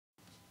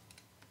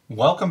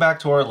Welcome back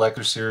to our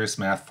lecture series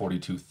Math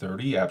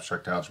 4230,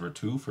 Abstract Algebra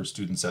 2 for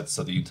students at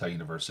Southern Utah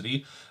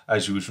University.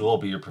 As usual, I'll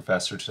be your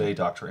professor today,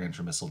 Dr.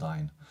 Andrew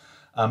Misseldine.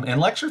 In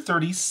lecture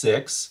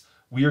 36,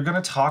 we are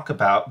going to talk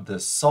about the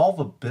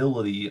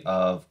solvability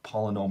of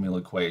polynomial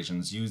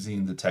equations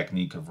using the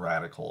technique of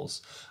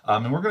radicals.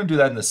 And we're going to do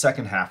that in the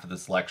second half of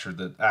this lecture,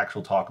 the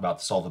actual talk about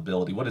the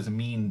solvability. What does it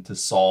mean to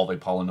solve a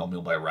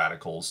polynomial by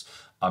radicals?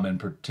 In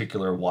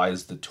particular, why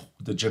is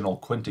the general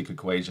quintic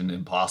equation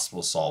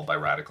impossible to solve by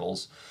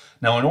radicals?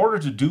 Now, in order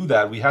to do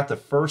that, we have to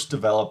first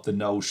develop the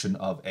notion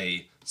of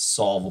a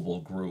solvable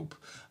group.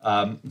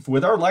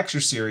 With our lecture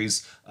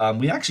series,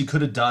 we actually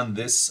could have done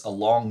this a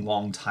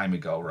long time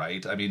ago,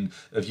 right? I mean,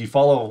 if you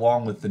follow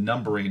along with the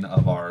numbering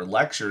of our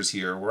lectures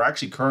here, we're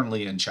actually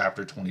currently in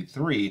chapter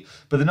 23,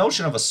 but the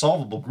notion of a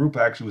solvable group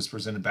actually was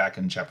presented back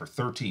in chapter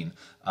 13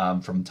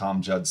 from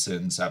Tom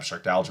Judson's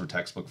Abstract Algebra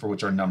textbook, for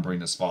which our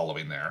numbering is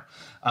following there.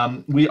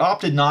 We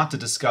opted not to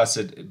discuss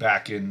it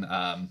back in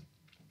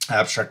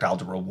Abstract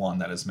Algebra 1,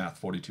 that is Math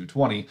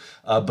 4220,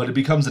 but it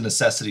becomes a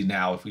necessity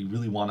now if we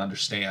really want to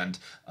understand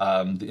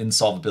the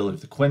insolvability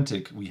of the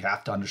quintic. We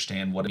have to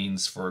understand what it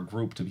means for a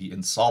group to be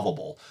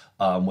insolvable,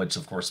 which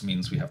of course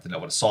means we have to know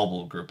what a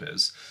solvable group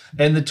is.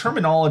 And the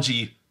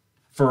terminology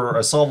for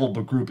a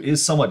solvable group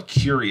is somewhat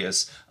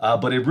curious,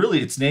 but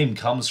its name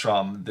comes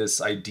from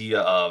this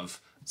idea of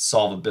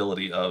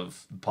solvability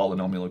of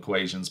polynomial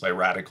equations by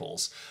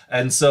radicals.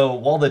 And so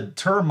while the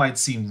term might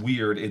seem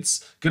weird,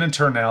 it's going to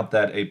turn out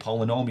that a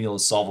polynomial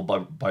is solvable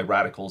by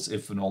radicals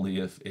if and only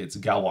if its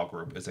Galois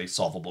group is a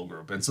solvable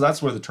group. And so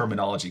that's where the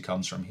terminology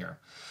comes from here.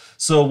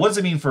 So what does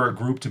it mean for a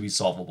group to be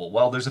solvable?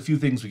 Well, there's a few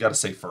things we got to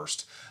say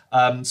first.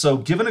 So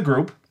given a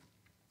group,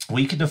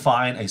 we can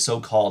define a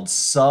so-called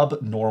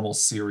subnormal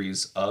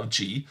series of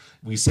G.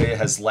 We say it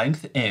has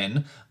length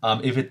n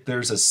if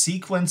there's a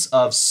sequence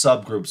of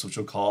subgroups, which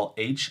we'll call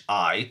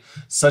Hi,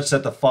 such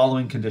that the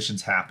following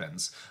conditions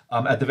happens.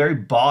 At the very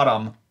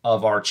bottom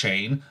of our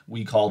chain,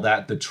 we call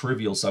that the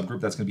trivial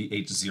subgroup. That's going to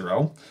be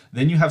H0.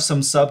 Then you have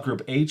some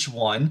subgroup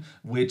H1,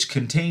 which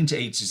contains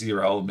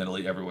H0.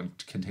 Admittedly, everyone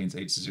contains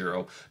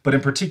H0. But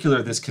in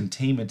particular, this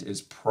containment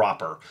is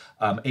proper.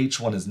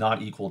 H1 is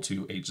not equal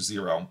to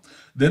H0.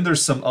 Then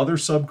there's some other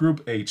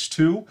subgroup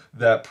H2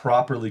 that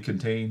properly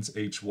contains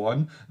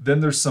H1. Then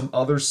there's some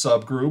other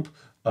subgroup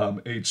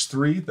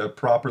H3 that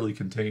properly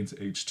contains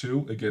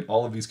H2. Again,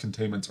 all of these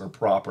containments are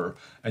proper.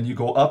 And you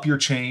go up your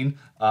chain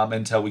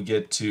until we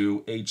get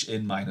to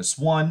Hn minus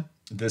 1.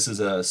 This is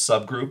a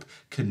subgroup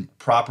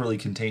properly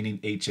containing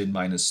Hn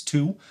minus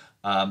 2.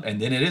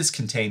 And then it is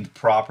contained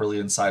properly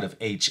inside of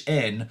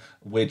Hn,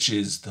 which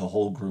is the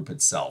whole group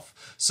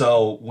itself.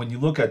 So when you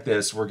look at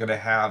this, we're going to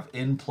have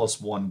n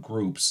plus 1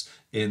 groups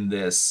in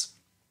this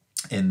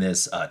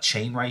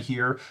chain right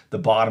here. The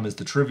bottom is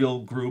the trivial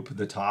group,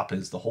 the top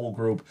is the whole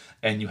group,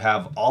 and you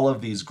have all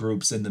of these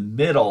groups in the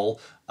middle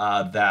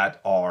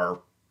that are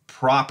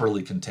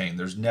properly contained.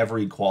 There's never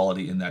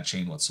equality in that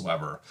chain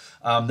whatsoever.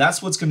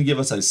 That's what's going to give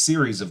us a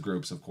series of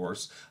groups, of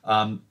course.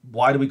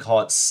 Why do we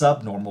call it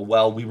subnormal?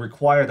 Well, we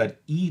require that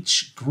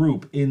each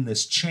group in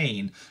this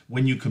chain,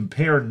 when you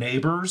compare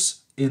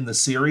neighbors in the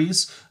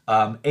series,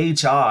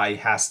 Hi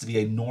has to be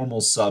a normal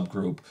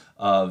subgroup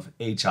of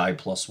Hi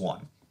plus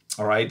 1.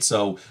 All right,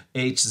 so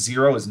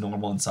H0 is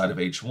normal inside of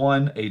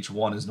H1,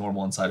 H1 is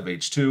normal inside of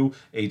H2,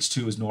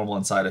 H2 is normal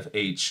inside of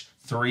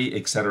H3,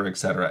 etc.,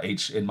 etc.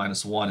 Hn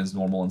minus 1 is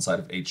normal inside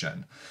of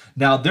Hn.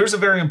 Now, there's a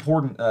very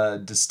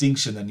important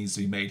distinction that needs to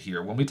be made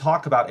here. When we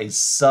talk about a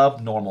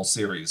subnormal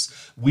series,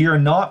 we are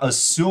not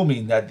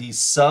assuming that these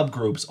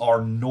subgroups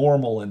are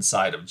normal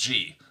inside of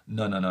G.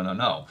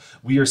 No.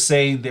 We are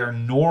saying they're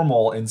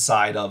normal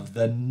inside of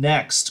the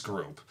next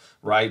group.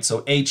 Right?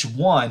 So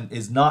H1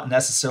 is not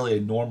necessarily a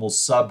normal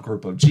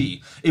subgroup of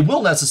G. It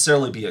will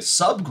necessarily be a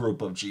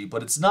subgroup of G,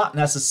 but it's not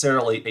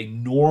necessarily a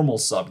normal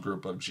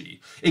subgroup of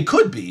G. It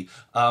could be,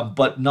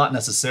 but not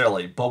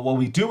necessarily. But what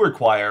we do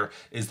require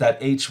is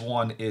that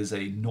H1 is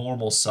a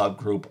normal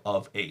subgroup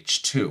of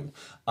H2.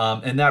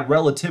 And that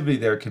relativity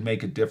there can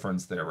make a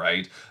difference there,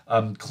 right?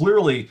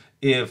 Clearly,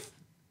 if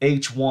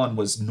H1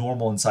 was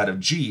normal inside of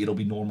G, it'll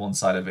be normal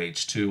inside of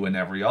H2 and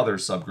every other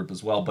subgroup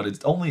as well, but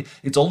it's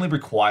only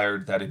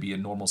required that it be a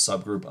normal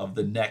subgroup of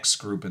the next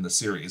group in the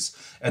series.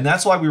 And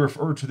that's why we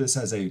refer to this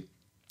as a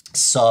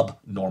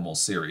subnormal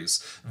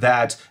series,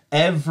 that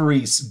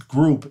every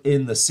group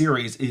in the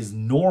series is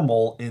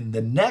normal in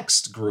the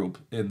next group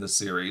in the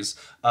series,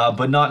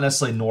 but not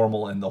necessarily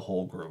normal in the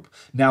whole group.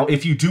 Now,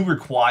 if you do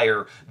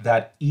require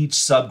that each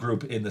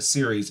subgroup in the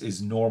series is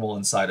normal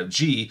inside of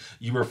G,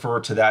 you refer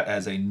to that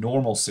as a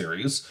normal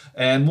series.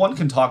 And one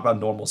can talk about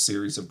normal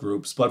series of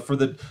groups, but for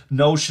the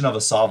notion of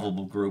a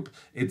solvable group,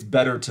 it's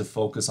better to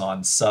focus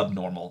on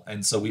subnormal.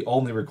 And so we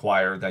only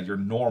require that you're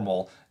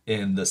normal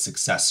in the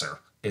successor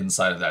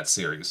inside of that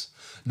series.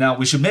 Now,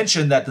 we should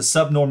mention that the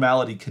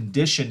subnormality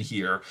condition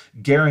here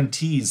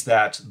guarantees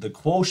that the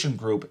quotient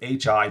group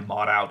hi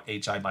mod out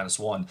hi minus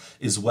 1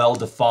 is well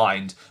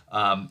defined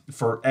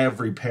for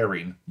every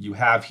pairing you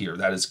have here,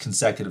 that is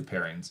consecutive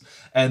pairings.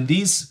 And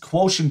these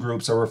quotient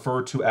groups are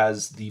referred to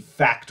as the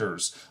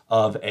factors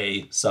of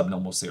a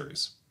subnormal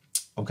series.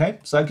 Okay,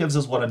 so that gives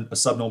us what a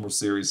subnormal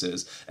series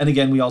is. And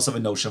again, we also have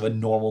a notion of a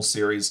normal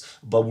series,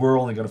 but we're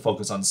only going to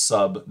focus on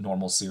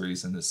subnormal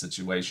series in this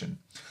situation.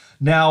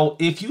 Now,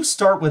 if you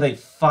start with a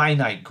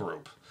finite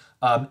group,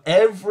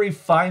 every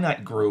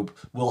finite group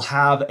will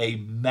have a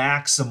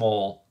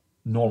maximal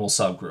normal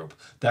subgroup.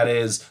 That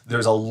is,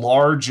 there's a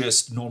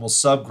largest normal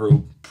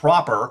subgroup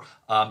proper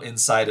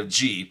inside of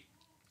G.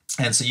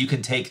 And so you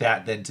can take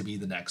that then to be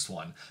the next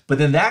one. But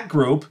then that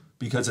group,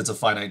 because it's a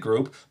finite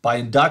group, by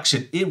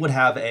induction, it would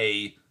have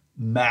a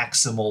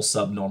maximal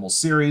subnormal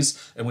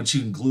series. And once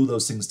you can glue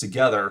those things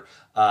together,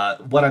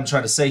 what I'm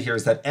trying to say here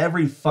is that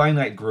every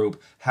finite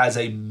group has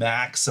a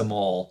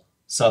maximal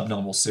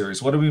subnormal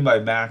series. What do we mean by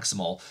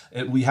maximal?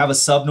 We have a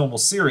subnormal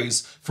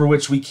series for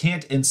which we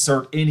can't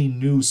insert any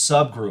new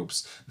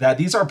subgroups. That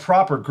these are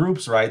proper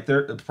groups, right?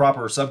 They're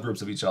proper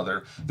subgroups of each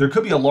other. There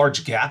could be a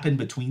large gap in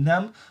between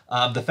them.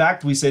 The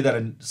fact we say that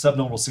a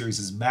subnormal series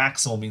is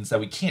maximal means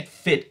that we can't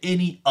fit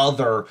any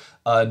other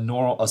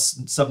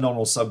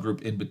subnormal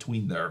subgroup in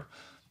between there.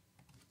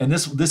 And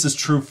this is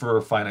true for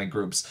finite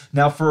groups.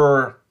 Now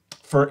for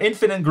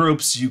infinite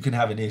groups, you can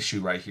have an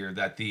issue right here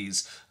that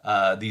these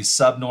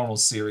subnormal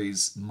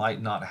series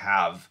might not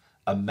have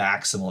a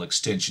maximal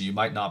extension. You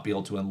might not be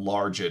able to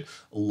enlarge it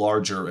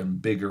larger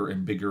and bigger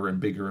and bigger and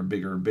bigger and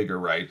bigger and bigger,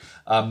 right?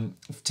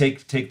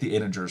 Take the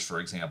integers, for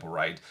example,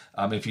 right?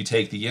 If you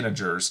take the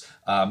integers,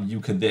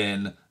 you can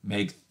then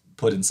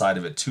put inside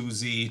of it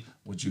 2z,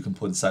 which you can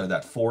put inside of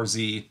that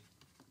 4z,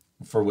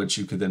 for which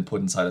you could then put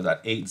inside of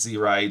that 8z,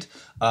 right?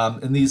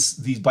 And these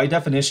by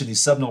definition, these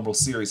subnormal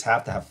series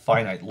have to have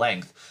finite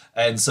length.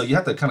 And so you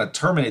have to kind of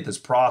terminate this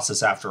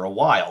process after a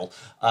while,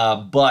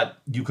 but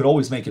you could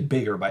always make it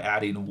bigger by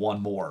adding one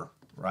more,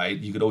 right?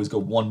 You could always go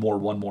one more,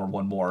 one more,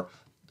 one more.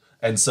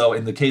 And so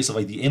in the case of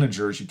like the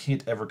integers, you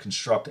can't ever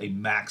construct a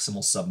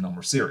maximal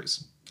subnormal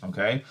series,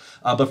 okay?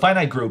 But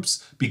finite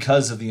groups,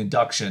 because of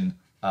induction,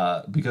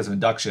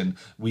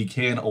 we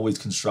can always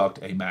construct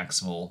a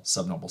maximal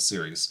subnormal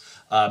series.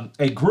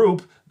 A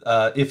group,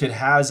 if it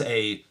has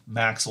a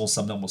maximal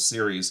subnormal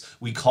series,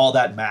 we call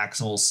that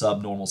maximal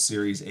subnormal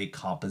series a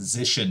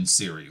composition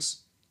series.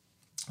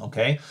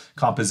 Okay,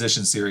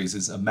 composition series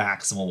is a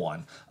maximal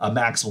one, a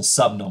maximal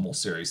subnormal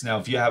series. Now,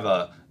 if you have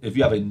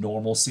a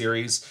normal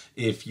series,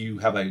 if you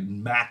have a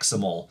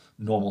maximal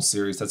normal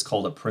series, that's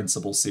called a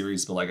principal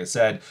series. But like I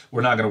said,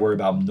 we're not going to worry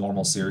about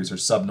normal series or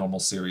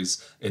subnormal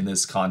series in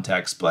this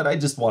context. But I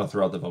just want to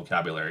throw out the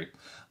vocabulary.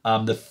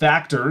 The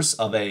factors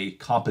of a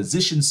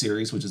composition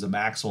series, which is a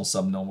maximal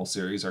subnormal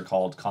series, are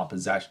called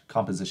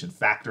composition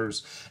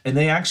factors, and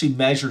they actually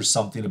measure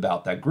something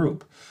about that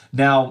group.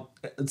 Now,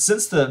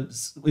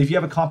 if you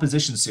have a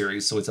composition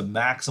series, so it's a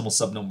maximal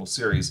subnormal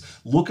series,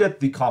 look at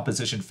the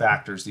composition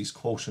factors, these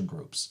quotient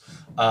groups.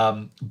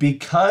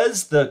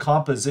 Because the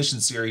composition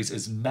series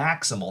is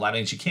maximal, that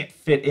means you can't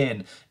fit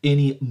in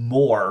any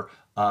more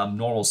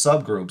normal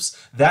subgroups.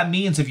 That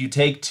means if you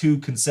take two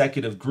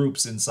consecutive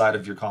groups inside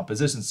of your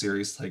composition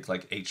series,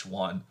 like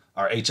H1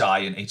 or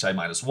HI and HI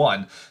minus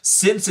 1,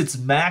 since it's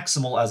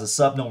maximal as a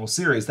subnormal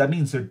series, that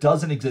means there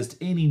doesn't exist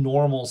any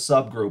normal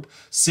subgroup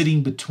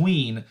sitting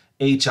between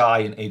HI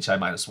and HI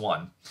minus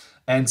 1.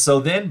 And so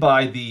then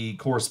by the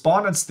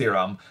correspondence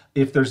theorem,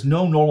 if there's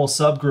no normal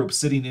subgroup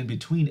sitting in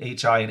between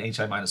HI and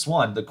HI minus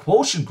 1, the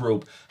quotient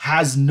group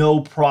has no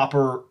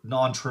proper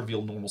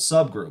non-trivial normal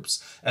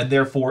subgroups, and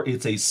therefore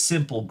it's a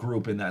simple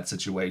group in that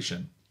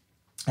situation.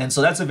 And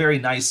so that's a very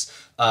nice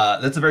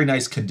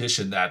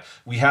condition, that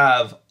we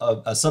have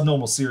a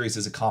subnormal series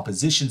is a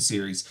composition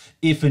series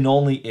if and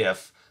only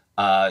if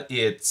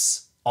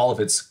all of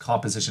its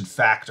composition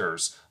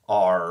factors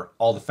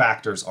all the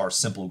factors are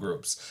simple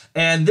groups.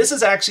 And this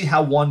is actually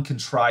how one can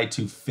try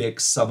to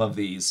fix some of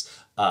these.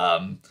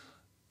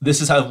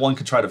 This is how one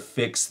can try to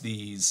fix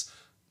these,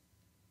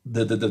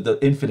 the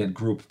infinite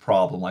group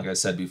problem, like I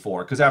said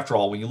before. Because after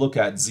all, when you look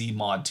at z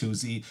mod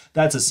 2z,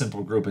 that's a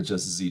simple group at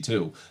just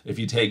z2. If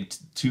you take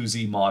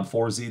 2z mod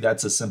 4z,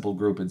 that's a simple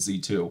group at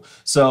z2.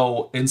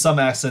 So in some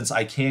essence,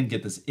 I can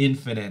get this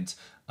infinite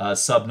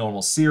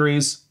subnormal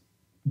series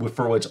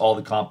for which all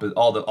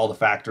the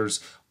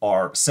factors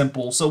are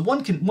simple. So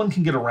one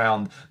can get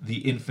around the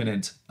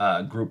infinite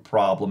group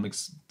problem,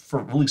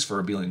 at least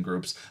for abelian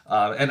groups.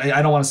 And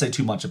I don't want to say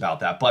too much about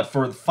that, but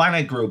for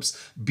finite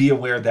groups, be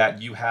aware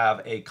that you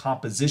have a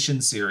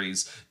composition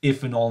series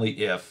if and only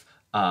if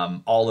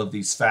all of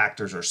these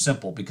factors are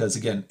simple, because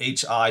again,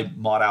 HI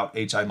mod out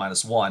HI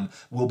minus 1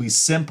 will be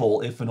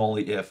simple if and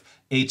only if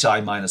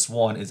HI minus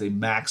 1 is a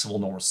maximal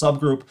normal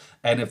subgroup.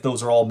 And if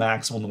those are all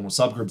maximal normal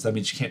subgroups, that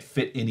means you can't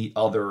fit any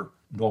other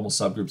normal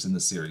subgroups in the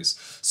series.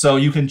 So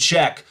you can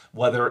check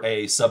whether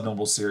a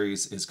subnormal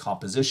series is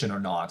composition or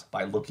not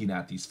by looking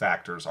at these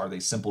factors. Are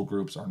they simple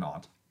groups or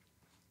not?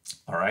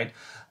 All right.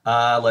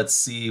 Let's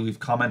see, we've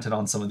commented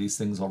on some of these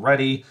things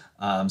already.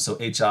 So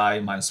hi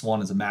minus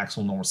 1 is a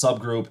maximal normal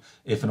subgroup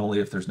if and only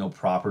if there's no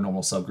proper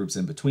normal subgroups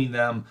in between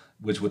them,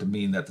 which would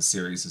mean that the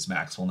series is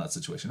maximal in that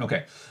situation.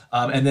 Okay,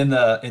 and then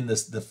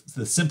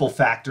the simple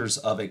factors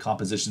of a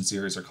composition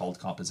series are called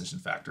composition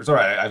factors. All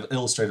right, I've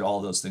illustrated all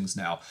of those things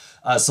now.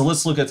 So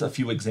let's look at a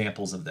few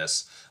examples of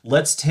this.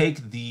 Let's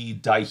take the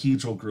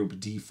dihedral group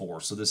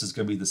D4. So this is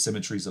going to be the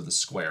symmetries of the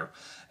square.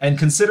 And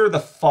consider the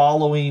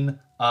following,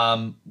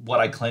 what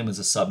I claim is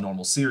a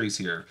subnormal series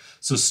here.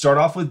 So start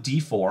off with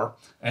D4,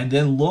 and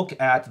then look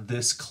at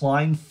this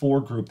Klein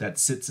 4 group that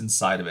sits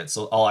inside of it.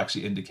 So I'll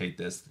actually indicate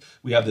this.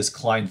 We have this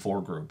Klein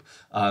 4 group,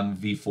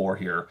 V4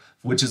 here,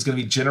 which is going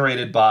to be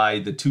generated by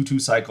the 2-2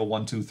 cycle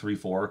 1, 2, 3,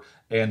 4,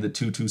 and the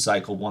 2-2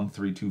 cycle 1,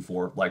 3, 2,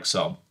 4, like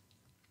so.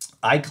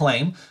 I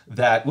claim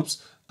that,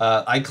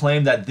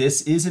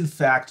 this is in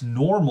fact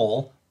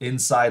normal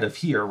inside of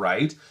here,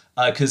 right?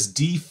 Because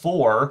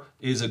D4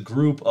 is a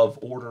group of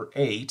order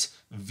 8,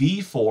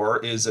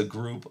 V4 is a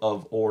group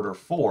of order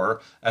 4,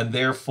 and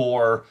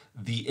therefore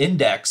the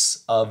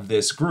index of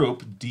this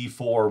group,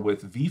 D4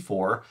 with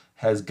V4,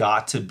 has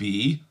got to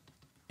be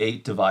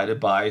 8 divided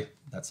by,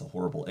 that's a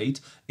horrible 8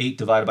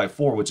 divided by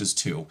 4, which is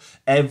 2.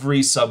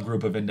 Every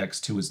subgroup of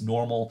index 2 is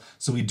normal,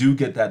 so we do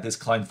get that this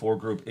Klein 4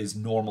 group is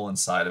normal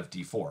inside of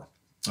D4.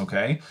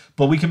 Okay,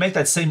 but we can make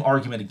that same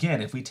argument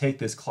again if we take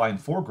this Klein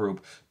 4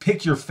 group,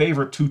 pick your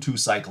favorite 2-2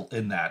 cycle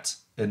in that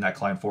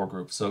Klein 4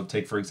 group. So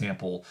take, for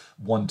example,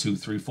 1, 2,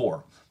 3,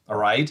 4. All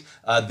right,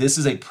 this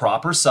is a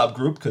proper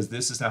subgroup because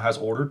this now has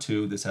order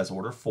 2, this has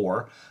order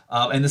 4,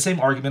 and the same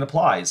argument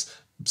applies.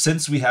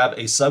 Since we have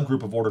a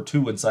subgroup of order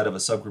 2 inside of a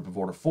subgroup of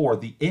order 4,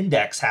 the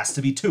index has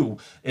to be 2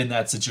 in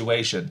that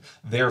situation.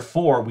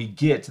 Therefore, we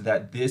get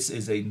that this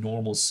is a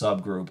normal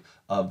subgroup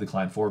of the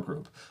Klein 4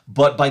 group.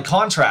 But by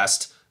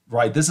contrast,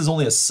 right, this is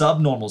only a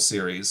subnormal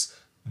series.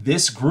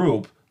 This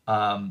group,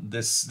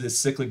 this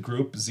cyclic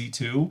group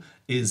Z2,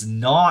 is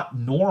not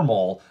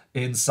normal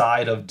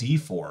inside of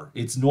D4.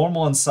 It's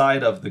normal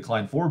inside of the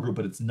Klein 4 group,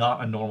 but it's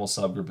not a normal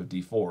subgroup of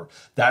D4.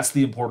 That's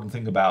the important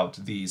thing about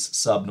these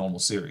subnormal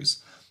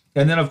series.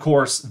 And then, of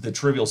course, the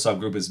trivial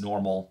subgroup is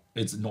normal.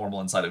 It's normal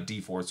inside of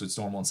D4, so it's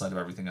normal inside of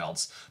everything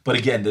else. But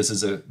again, this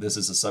is a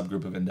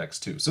subgroup of index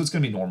 2, so it's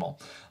going to be normal.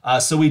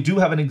 So we do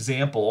have an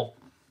example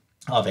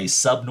of a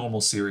subnormal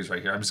series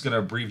right here. I'm just going to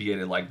abbreviate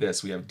it like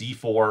this. We have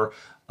D4,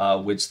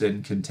 which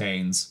then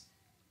contains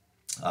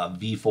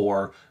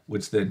V4,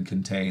 which then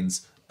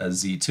contains a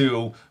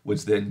Z2,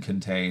 which then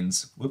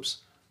contains,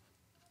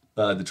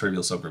 the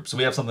trivial subgroup. So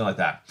we have something like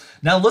that.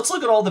 Now let's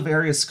look at all the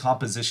various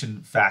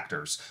composition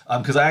factors,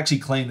 because I actually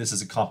claim this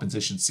is a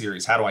composition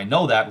series. How do I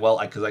know that? Well,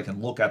 because I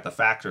can look at the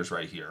factors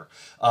right here.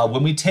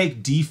 When we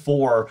take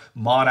D4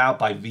 mod out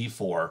by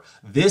V4,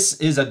 this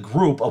is a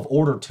group of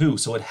order 2,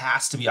 so it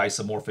has to be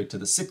isomorphic to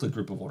the cyclic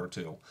group of order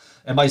 2.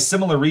 And by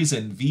similar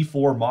reason,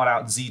 V4 mod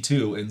out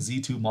Z2 and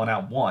Z2 mod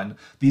out 1,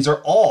 these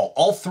are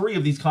all three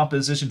of these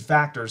composition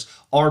factors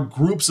are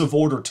groups of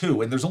order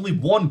 2, and there's only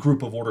one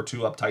group of order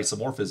 2 up to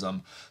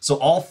isomorphism. So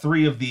all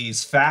three of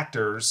these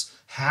factors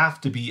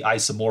have to be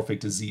isomorphic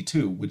to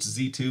Z2, which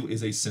Z2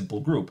 is a simple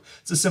group.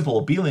 It's a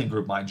simple abelian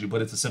group, mind you,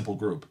 but it's a simple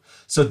group.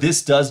 So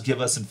this does give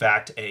us, in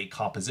fact, a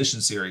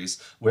composition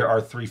series where our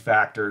three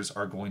factors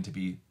are going to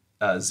be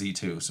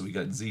Z2. So we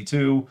got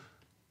Z2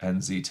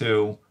 and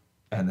Z2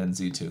 and then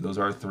Z2. Those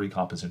are our three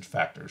composition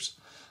factors.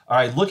 All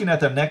right, looking at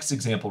the next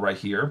example right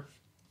here,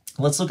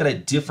 let's look at a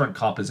different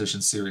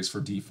composition series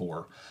for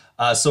D4.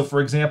 So for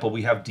example,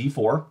 we have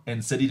D4,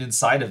 and sitting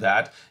inside of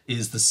that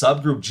is the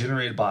subgroup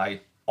generated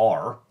by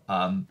R.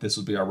 This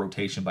would be our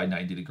rotation by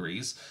 90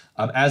 degrees.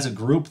 As a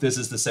group, this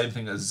is the same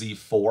thing as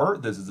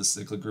Z4. This is the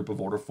cyclic group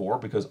of order 4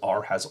 because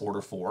R has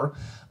order 4.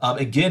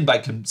 Again, by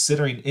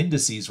considering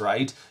indices,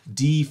 right,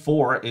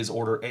 D4 is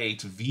order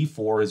 8,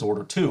 V4 is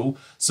order 2.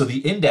 So the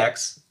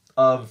index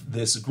of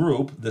this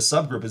group, the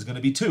subgroup, is going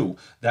to be 2.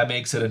 That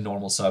makes it a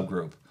normal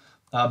subgroup.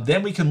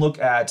 Then we can look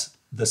at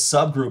the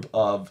subgroup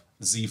of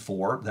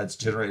Z4 that's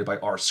generated by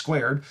R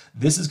squared.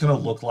 This is going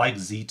to look like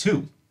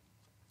Z2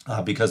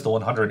 because the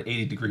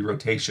 180 degree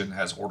rotation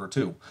has order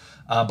 2.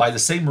 By the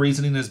same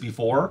reasoning as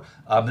before,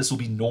 this will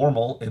be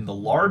normal in the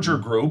larger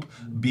group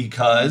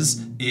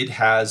because it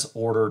has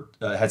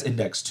has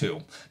index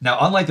 2. Now,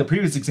 unlike the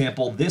previous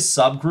example, this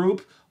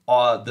subgroup,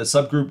 the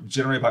subgroup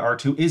generated by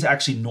R2 is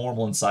actually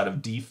normal inside of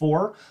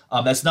D4.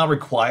 That's not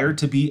required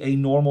to be a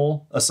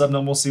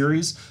subnormal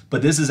series,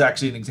 but this is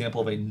actually an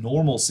example of a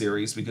normal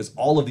series because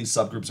all of these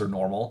subgroups are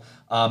normal.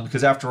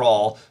 Because after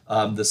all,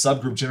 the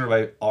subgroup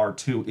generated by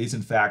R2 is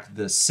in fact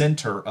the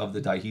center of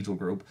the dihedral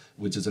group,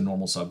 which is a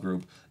normal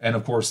subgroup. And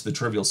of course, the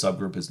trivial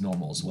subgroup is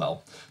normal as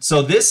well.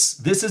 So this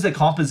is a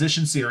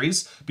composition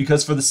series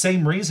because for the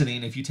same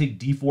reasoning, if you take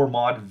D4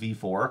 mod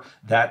V4,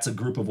 that's a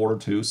group of order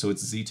 2, so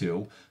it's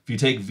Z2. If you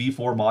take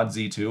V4 mod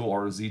Z2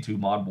 or Z2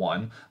 mod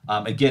 1,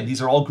 again,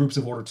 these are all groups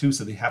of order 2,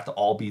 so they have to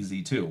all be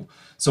Z2.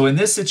 So in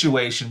this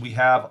situation, we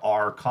have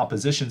our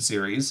composition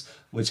series,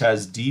 which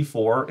has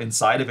D4.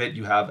 Inside of it,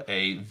 you have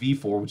a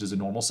V4, which is a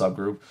normal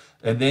subgroup.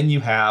 And then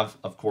you have,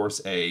 of course,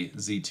 a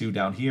Z2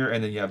 down here,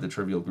 and then you have the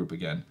trivial group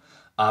again.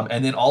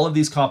 And then all of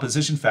these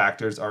composition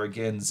factors are,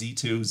 again,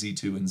 Z2,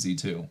 Z2, and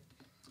Z2.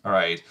 All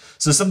right,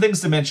 so some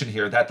things to mention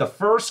here, that the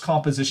first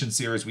composition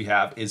series we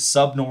have is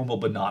subnormal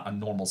but not a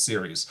normal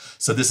series.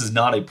 So this is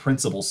not a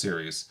principal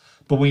series.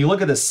 But when you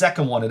look at the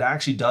second one, it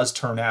actually does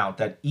turn out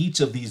that each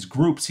of these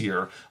groups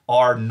here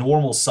are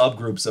normal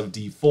subgroups of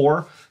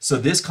D4. So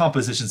this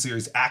composition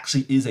series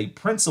actually is a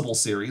principal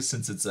series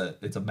since it's a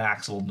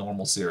maximal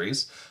normal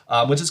series,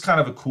 which is kind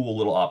of a cool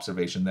little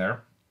observation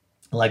there.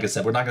 Like I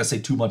said, we're not going to say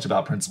too much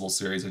about principal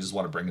series. I just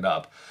want to bring it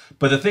up.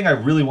 But the thing I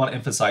really want to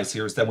emphasize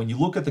here is that when you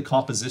look at the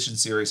composition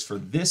series for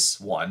this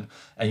one,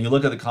 and you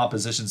look at the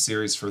composition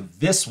series for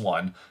this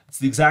one, it's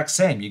the exact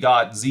same. You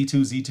got Z2,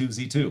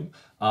 Z2,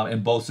 Z2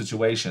 in both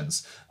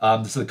situations.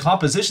 So the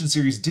composition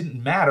series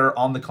didn't matter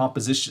on the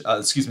composition,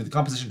 the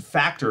composition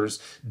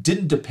factors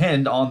didn't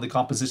depend on the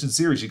composition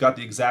series. You got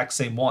the exact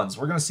same ones.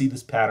 We're going to see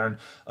this pattern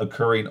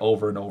occurring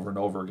over and over and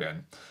over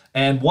again.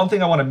 And one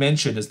thing I want to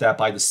mention is that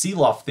by the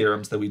Solvable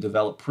theorems that we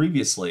developed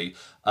previously,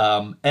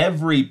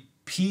 every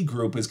P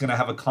group is going to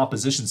have a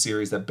composition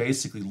series that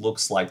basically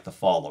looks like the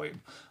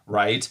following,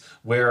 right?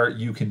 Where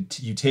you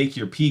take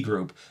your P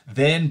group,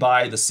 then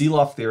by the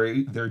Solvable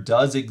theory, there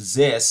does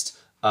exist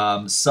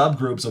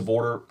subgroups of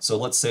order. So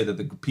let's say that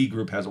the P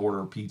group has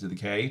order P to the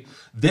K.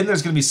 Then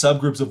there's going to be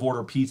subgroups of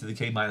order P to the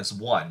K minus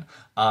 1.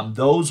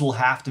 Those will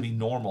have to be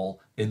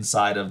normal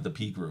inside of the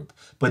P group.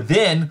 But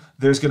then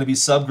there's going to be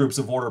subgroups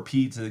of order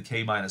P to the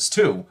K minus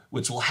 2,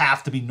 which will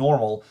have to be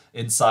normal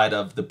inside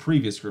of the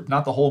previous group,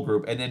 not the whole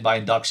group. And then by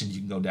induction, you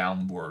can go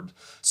downward.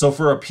 So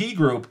for a P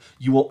group,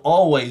 you will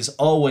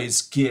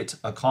always get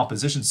a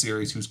composition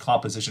series whose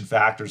composition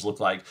factors look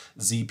like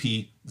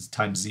ZP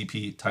times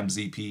ZP times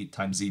ZP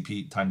times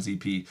ZP times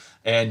ZP,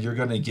 and you're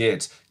going to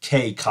get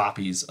K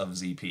copies of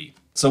ZP.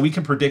 So we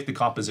can predict the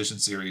composition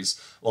series.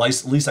 Well,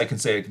 at least I can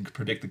say I can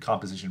predict the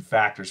composition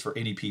factors for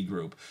any P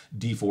group.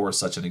 D4 is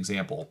such an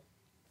example.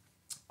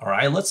 All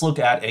right, let's look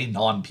at a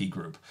non-P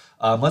group.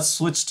 Let's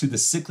switch to the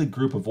cyclic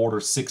group of order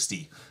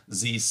 60,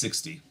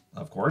 Z60,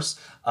 of course.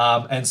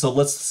 And so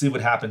let's see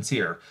what happens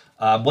here.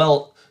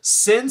 Well,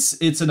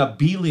 since it's an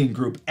abelian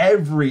group,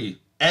 every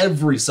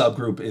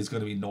subgroup is going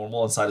to be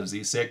normal inside of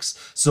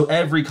Z6. So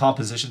every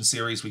composition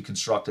series we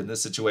construct in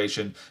this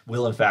situation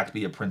will in fact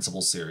be a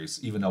principal series,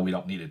 even though we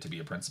don't need it to be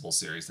a principal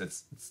series.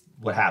 That's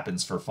what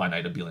happens for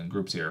finite abelian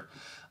groups here.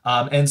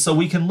 And so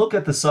we can look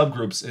at the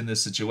subgroups in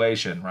this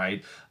situation,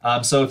 right?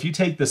 So if you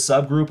take the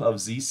subgroup of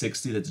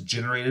Z60 that's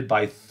generated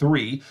by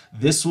 3,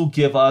 this will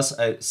give us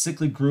a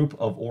cyclic group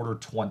of order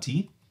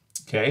 20.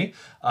 Okay,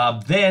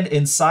 then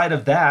inside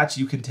of that,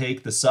 you can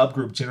take the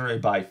subgroup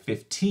generated by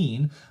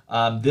 15.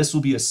 This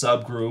will be a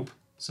subgroup.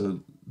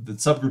 So the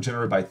subgroup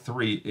generated by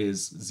 3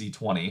 is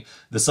Z20.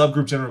 The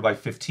subgroup generated by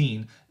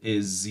 15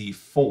 is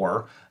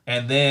Z4.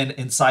 And then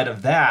inside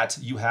of that,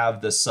 you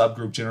have the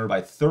subgroup generated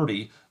by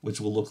 30,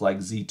 which will look like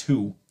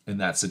Z2 in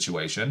that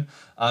situation.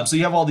 So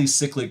you have all these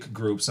cyclic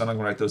groups. I'm not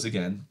going to write those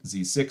again.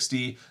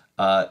 Z60,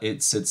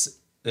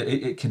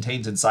 it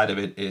contains inside of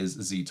it is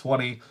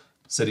Z20.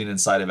 Sitting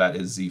inside of that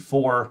is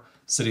Z4,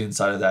 sitting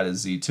inside of that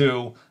is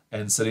Z2,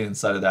 and sitting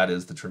inside of that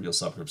is the trivial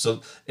subgroup.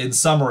 So in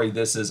summary,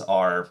 this is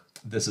our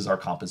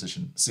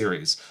composition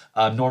series.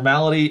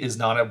 Normality is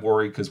not a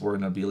worry because we're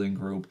an abelian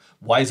group.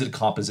 Why is it a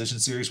composition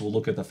series? We'll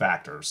look at the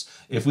factors.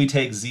 If we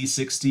take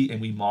Z60 and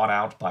we mod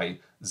out by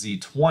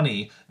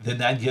Z20, then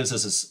that gives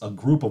us a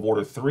group of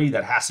order 3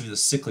 that has to be the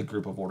cyclic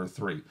group of order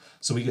 3.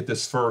 So we get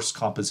this first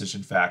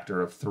composition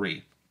factor of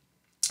 3.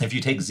 If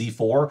you take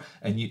Z4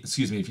 and if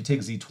you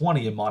take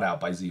Z20 and mod out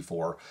by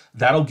Z4,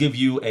 that'll give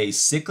you a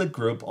cyclic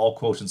group. All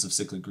quotients of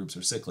cyclic groups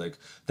are cyclic.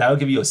 That'll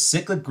give you a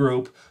cyclic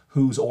group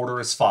whose order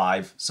is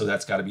 5, so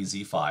that's got to be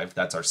Z5.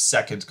 That's our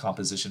second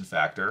composition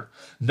factor.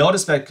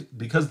 Notice that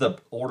because the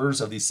orders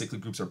of these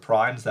cyclic groups are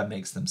primes, that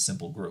makes them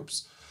simple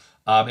groups.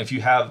 If you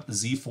have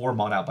Z4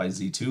 mod out by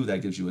Z2,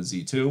 that gives you a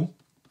Z2.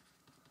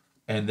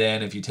 And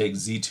then if you take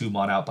Z2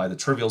 mod out by the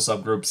trivial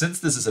subgroup, since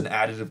this is an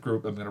additive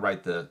group, I'm going to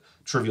write the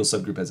trivial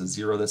subgroup as a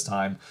 0 this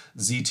time.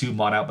 Z2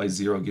 mod out by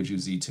 0 gives you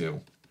Z2.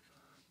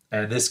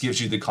 And this gives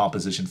you the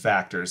composition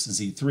factors,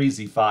 Z3,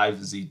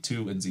 Z5,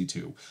 Z2, and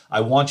Z2. I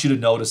want you to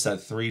notice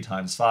that 3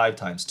 times 5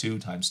 times 2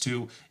 times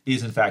 2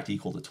 is in fact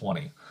equal to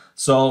 20.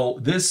 So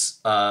this,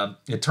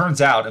 it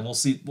turns out, and we'll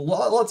see,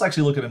 well, let's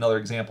actually look at another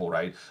example,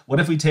 right? What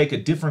if we take a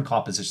different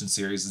composition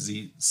series,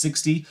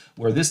 Z60,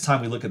 where this time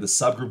we look at the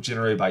subgroup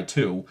generated by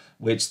 2,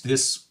 which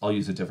this, I'll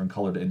use a different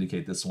color to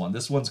indicate this one.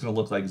 This one's going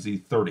to look like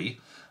Z30.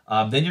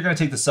 Then you're going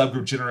to take the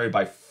subgroup generated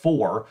by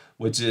 4,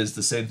 which is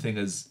the same thing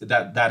as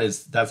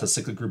that's a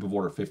cyclic group of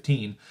order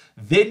 15.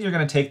 Then you're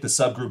going to take the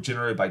subgroup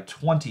generated by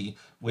 20,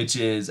 which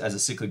is as a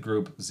cyclic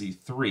group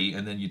Z3,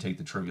 and then you take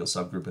the trivial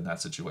subgroup in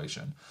that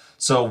situation.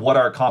 So what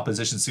our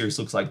composition series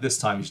looks like this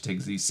time, you should take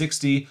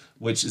Z60,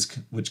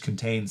 which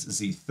contains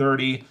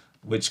Z30,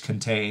 which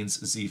contains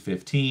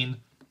Z15,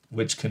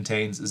 which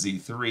contains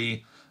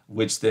Z3,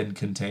 which then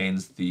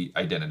contains the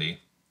identity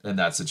in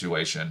that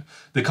situation.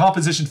 The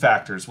composition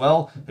factors,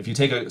 well, if you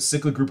take a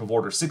cyclic group of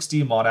order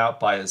 60, mod out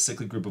by a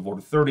cyclic group of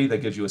order 30,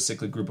 that gives you a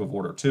cyclic group of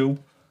order 2.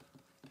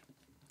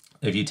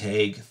 If you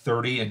take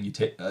 30 and you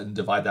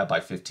divide that by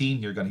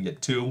 15, you're going to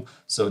get 2,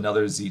 so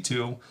another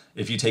Z2.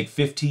 If you take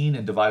 15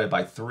 and divide it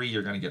by 3,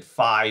 you're going to get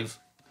 5.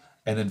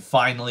 And then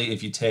finally,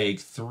 if you take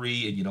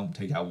 3 and you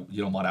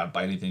don't mod out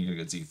by anything, you're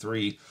going to get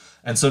Z3.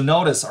 And so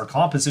notice our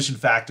composition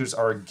factors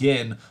are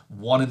again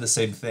one and the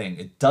same thing.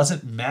 It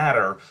doesn't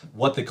matter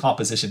what the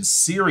composition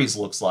series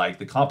looks like.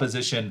 The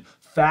composition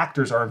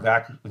factors are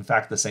in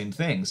fact the same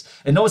things.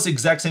 And notice the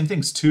exact same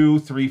things, 2,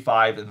 3,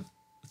 5, and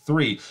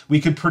 3.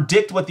 We could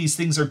predict what these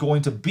things are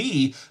going to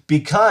be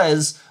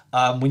because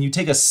when you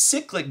take a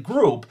cyclic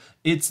group,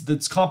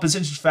 its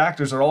composition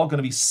factors are all going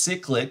to be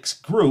cyclic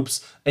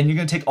groups, and you're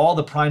going to take all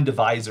the prime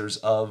divisors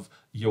of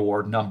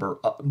your number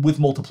with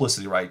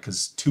multiplicity, right?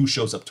 Because 2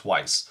 shows up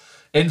twice.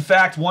 In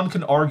fact, one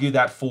can argue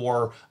that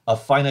for a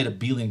finite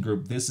abelian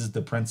group, this is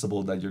the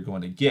principle that you're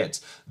going to get,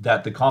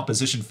 that the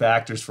composition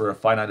factors for a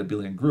finite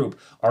abelian group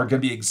are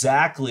going to be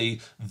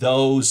exactly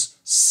those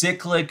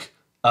cyclic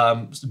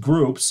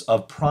groups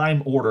of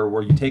prime order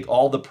where you take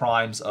all the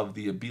primes of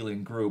the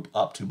abelian group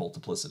up to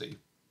multiplicity.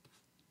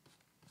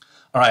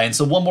 All right, and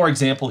so one more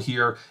example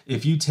here.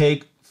 If you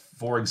take,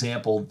 for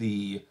example,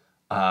 the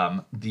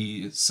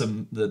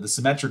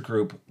symmetric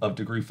group of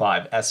degree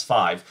 5,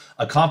 S5,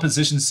 a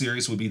composition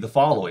series would be the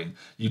following.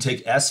 You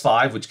take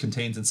S5, which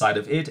contains inside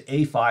of it,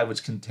 A5,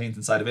 which contains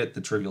inside of it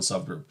the trivial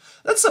subgroup.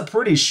 That's a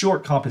pretty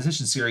short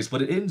composition series,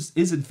 but it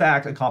is in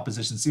fact a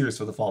composition series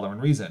for the following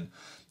reason.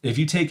 If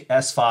you take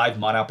S5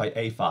 mod out by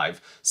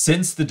A5,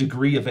 since the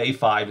degree of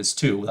A5 is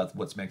 2, that's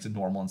what makes it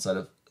normal instead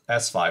of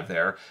S5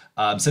 there,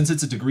 since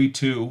it's a degree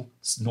 2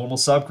 normal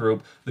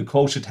subgroup, the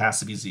quotient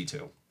has to be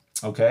Z2.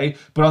 Okay,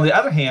 but on the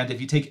other hand,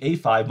 if you take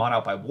A5 mod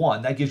out by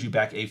 1, that gives you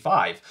back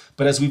A5.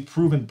 But as we've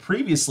proven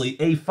previously,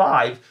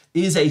 A5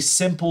 is a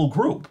simple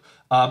group.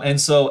 And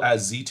so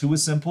as Z2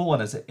 is simple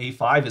and as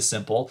A5 is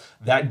simple,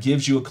 that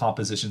gives you a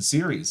composition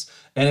series.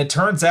 And it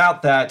turns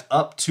out that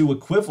up to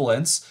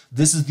equivalence,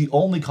 this is the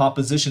only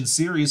composition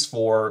series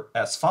for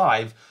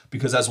S5,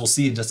 because as we'll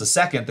see in just a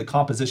second, the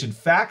composition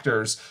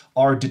factors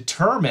are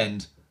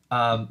determined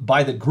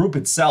by the group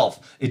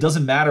itself. It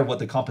doesn't matter what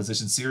the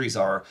composition series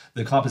are.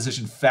 The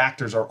composition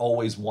factors are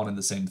always one and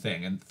the same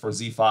thing. And for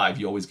Z5,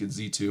 you always get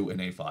Z2 and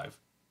A5.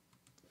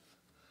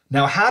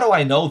 Now, how do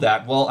I know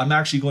that? Well, I'm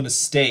actually going to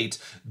state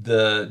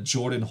the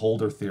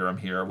Jordan-Hölder theorem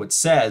here, which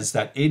says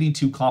that any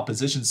two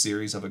composition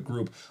series of a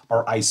group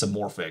are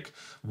isomorphic.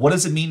 What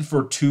does it mean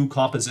for two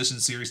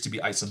composition series to be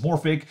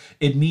isomorphic?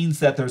 It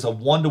means that there's a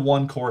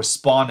one-to-one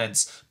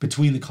correspondence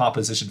between the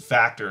composition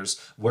factors,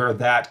 where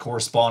that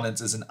correspondence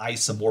is an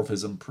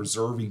isomorphism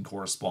preserving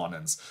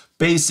correspondence.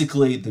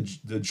 Basically,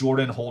 the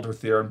Jordan-Hölder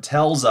theorem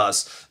tells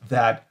us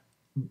that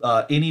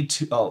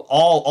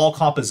all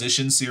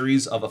composition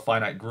series of a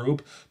finite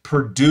group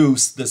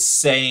produce the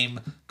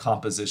same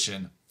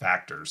composition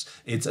factors.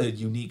 It's a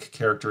unique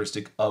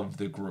characteristic of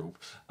the group.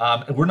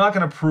 We're not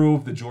going to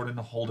prove the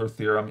Jordan-Hölder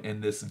theorem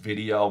in this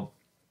video.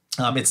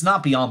 It's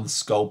not beyond the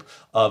scope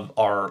of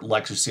our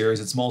lecture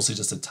series. It's mostly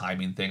just a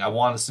timing thing. I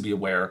want us to be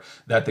aware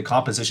that the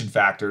composition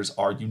factors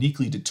are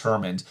uniquely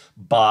determined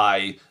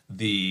by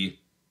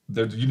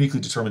they're uniquely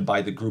determined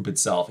by the group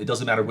itself. It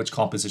doesn't matter which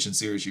composition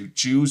series you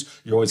choose,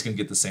 you're always going to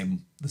get the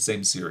same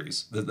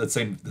series,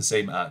 the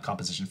same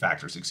composition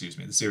factors, excuse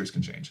me. The series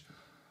can change.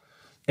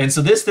 And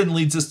so this then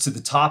leads us to the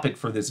topic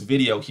for this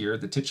video here,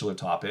 the titular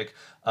topic,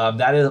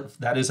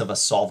 that is of a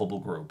solvable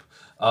group.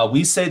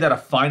 We say that a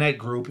finite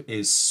group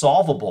is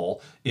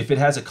solvable if it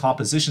has a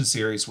composition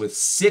series with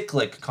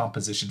cyclic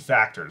composition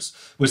factors,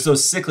 which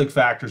those cyclic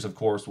factors, of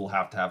course, will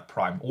have to have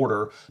prime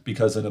order,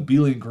 because an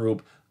abelian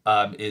group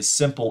is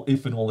simple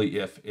if and only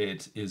if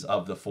it is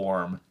of the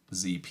form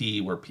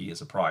ZP, where P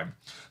is a prime.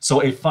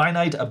 So a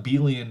finite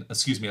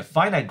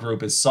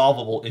group is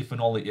solvable if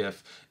and only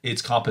if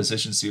its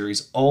composition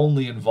series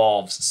only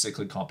involves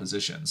cyclic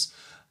compositions.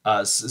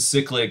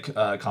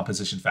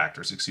 Composition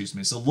factors, excuse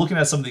me. So looking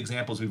at some of the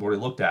examples we've already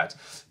looked at,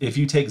 if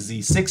you take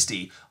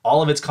Z60,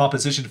 all of its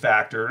composition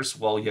factors,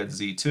 well, you had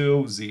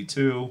Z2,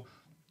 Z2,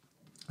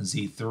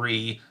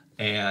 Z3,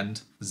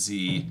 and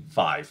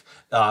Z5.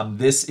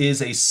 This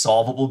is a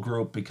solvable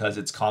group because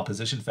its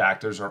composition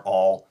factors are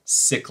all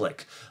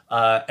cyclic.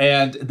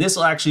 And this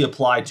will actually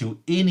apply to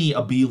any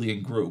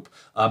abelian group.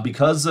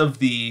 Because of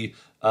the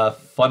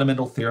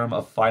fundamental theorem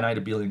of finite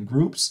abelian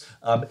groups.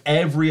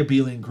 Every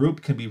abelian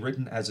group can be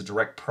written as a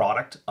direct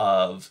product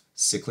of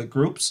cyclic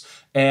groups.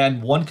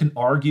 And one can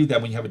argue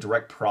that when you have a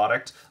direct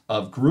product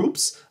of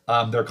groups,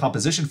 their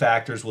composition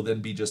factors will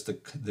then be just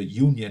the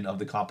union of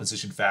the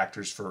composition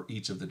factors for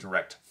each of the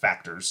direct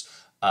factors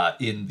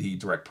in the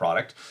direct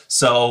product.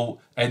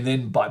 So, and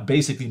then by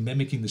basically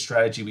mimicking the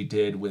strategy we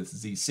did with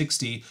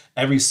Z60,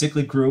 every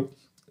cyclic group,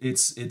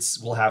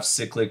 will have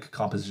cyclic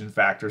composition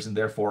factors, and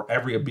therefore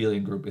every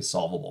abelian group is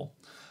solvable.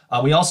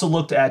 We also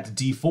looked at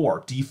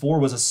D4. D4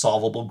 was a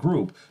solvable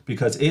group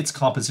because its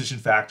composition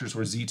factors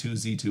were Z2,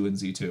 Z2, and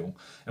Z2.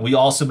 And we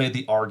also made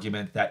the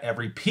argument that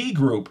every P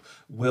group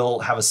will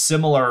have a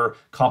similar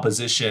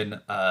composition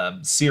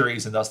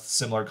series and thus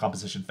similar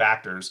composition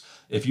factors.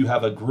 If you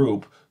have a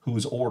group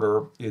whose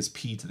order is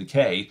P to the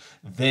K,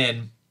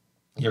 then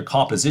your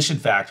composition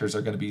factors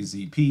are going to be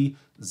ZP,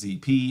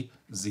 ZP,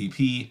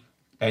 ZP,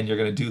 and you're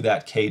going to do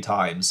that K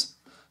times.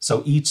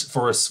 So each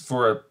for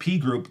a P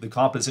group, the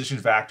composition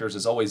factors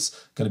is always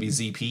going to be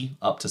ZP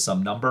up to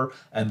some number,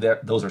 and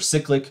those are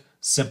cyclic,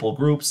 simple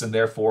groups, and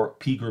therefore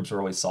P groups are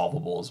always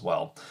solvable as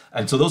well.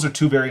 And so those are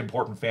two very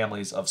important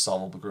families of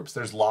solvable groups.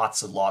 There's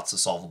lots and lots of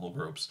solvable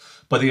groups.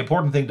 But the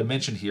important thing to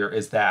mention here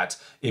is that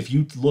if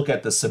you look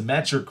at the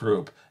symmetric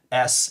group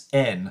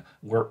Sn,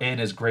 where n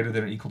is greater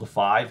than or equal to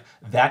 5,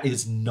 that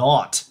is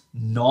not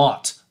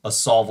a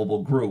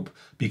solvable group,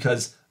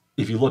 because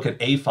if you look at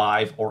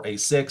A5 or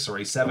A6 or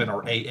A7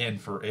 or AN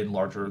for n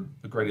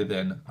greater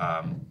than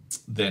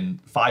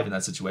 5 in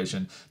that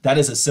situation, that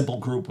is a simple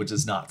group which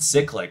is not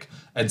cyclic.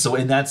 And so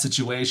in that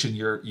situation,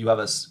 you have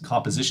a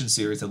composition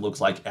series that looks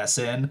like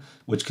Sn,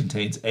 which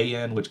contains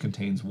An, which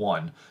contains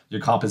 1. Your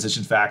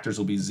composition factors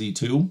will be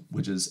Z2,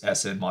 which is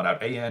Sn mod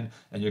out An,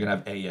 and you're going to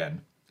have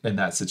An in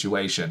that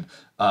situation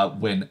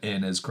when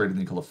n is greater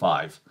than or equal to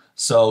 5.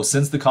 So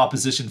since the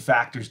composition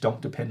factors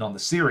don't depend on the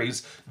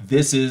series,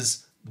 this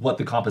is what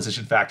the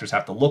composition factors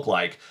have to look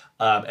like.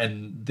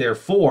 And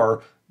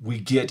therefore, we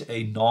get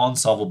a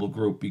non-solvable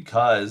group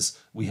because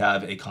we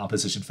have a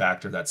composition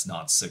factor that's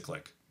not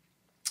cyclic.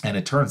 And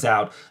it turns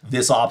out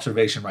this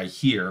observation right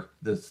here,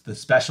 the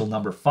special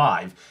number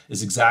 5,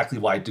 is exactly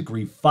why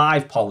degree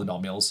 5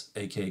 polynomials,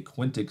 aka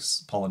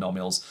quintix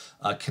polynomials,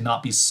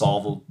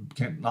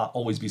 cannot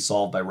always be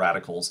solved by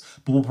radicals.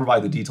 But we'll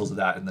provide the details of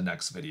that in the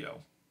next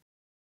video.